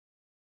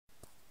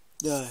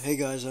Hey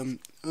guys, I'm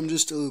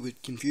just a little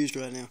bit confused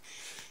right now.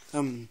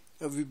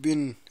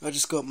 I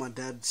just got my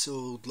dad's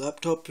old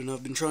laptop, and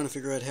I've been trying to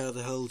figure out how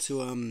the hell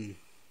to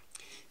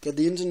get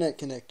the internet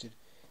connected,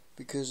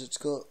 because it's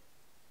got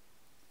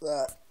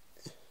that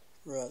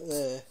right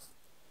there.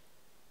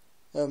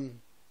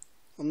 I'm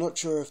not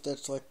sure if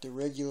that's like the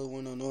regular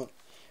one or not,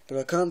 but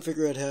I can't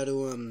figure out how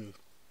to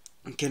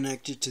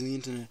connect it to the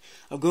internet.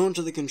 I've gone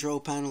to the control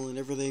panel and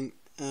everything.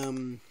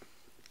 When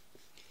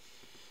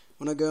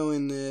I go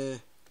in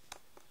there,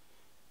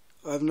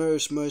 I've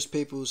noticed most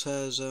people's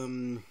has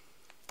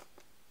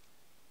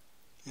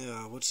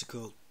what's it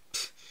called?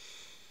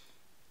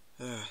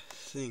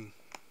 Thing.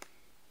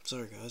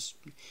 Sorry guys.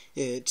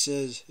 Yeah, it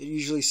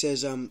usually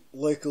says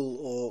local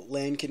or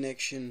LAN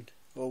connection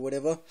or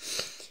whatever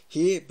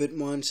here, but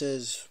mine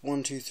says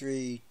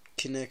 123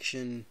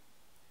 connection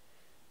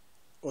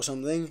or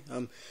something.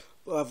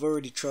 I've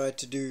already tried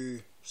to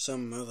do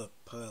some other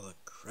pile of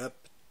crap.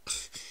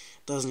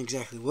 Doesn't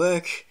exactly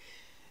work.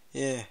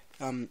 Yeah,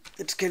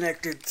 it's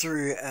connected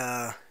through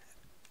an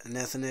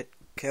Ethernet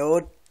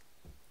cord,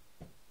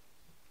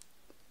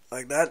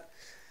 like that.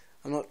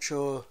 I'm not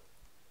sure.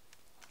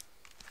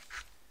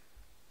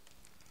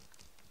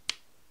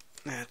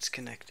 It's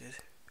connected,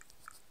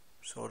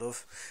 sort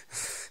of.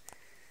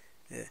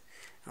 Yeah,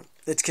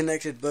 it's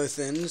connected both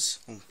ends.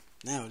 Well,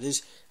 now it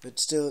is, but it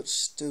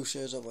still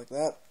shows up like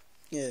that.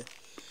 Yeah.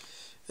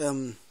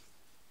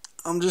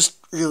 I'm just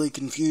really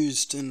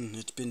confused, and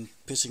it's been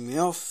pissing me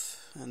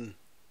off, and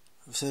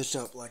I've searched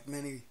up like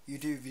many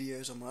YouTube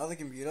videos on my other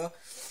computer.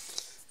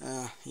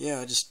 Yeah,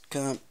 I just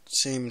can't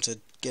seem to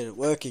get it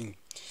working.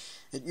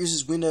 It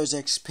uses Windows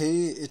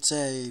XP. It's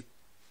a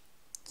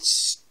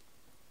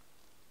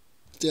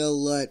Dell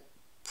Lite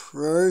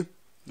Pro.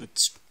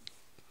 It's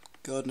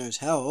God knows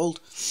how old.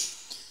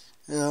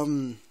 Yeah,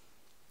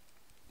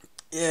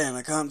 and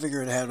I can't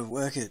figure out how to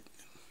work it.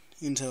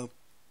 Intel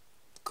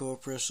Core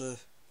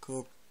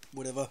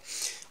whatever.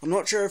 I'm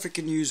not sure if it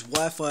can use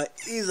Wi-Fi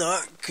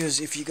either, because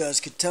if you guys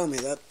could tell me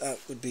that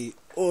would be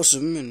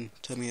awesome, and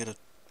tell me how to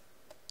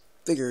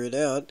figure it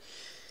out.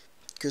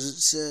 Because it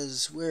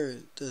says, where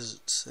does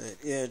it say?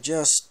 Yeah,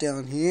 just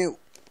down here.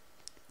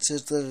 It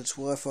says that it's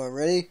Wi-Fi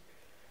ready.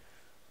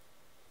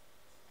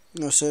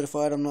 No,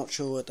 certified. I'm not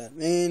sure what that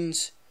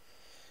means,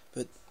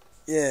 but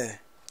yeah,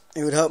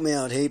 it would help me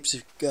out heaps,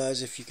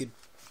 guys, if you could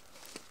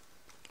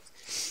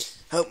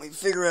help me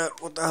figure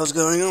out what the hell's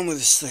going on with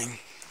this thing.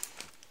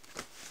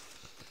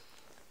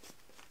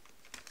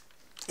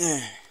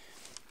 Yeah.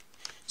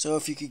 So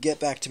if you could get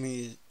back to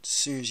me as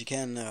soon as you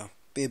can,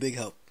 be a big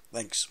help.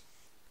 Thanks.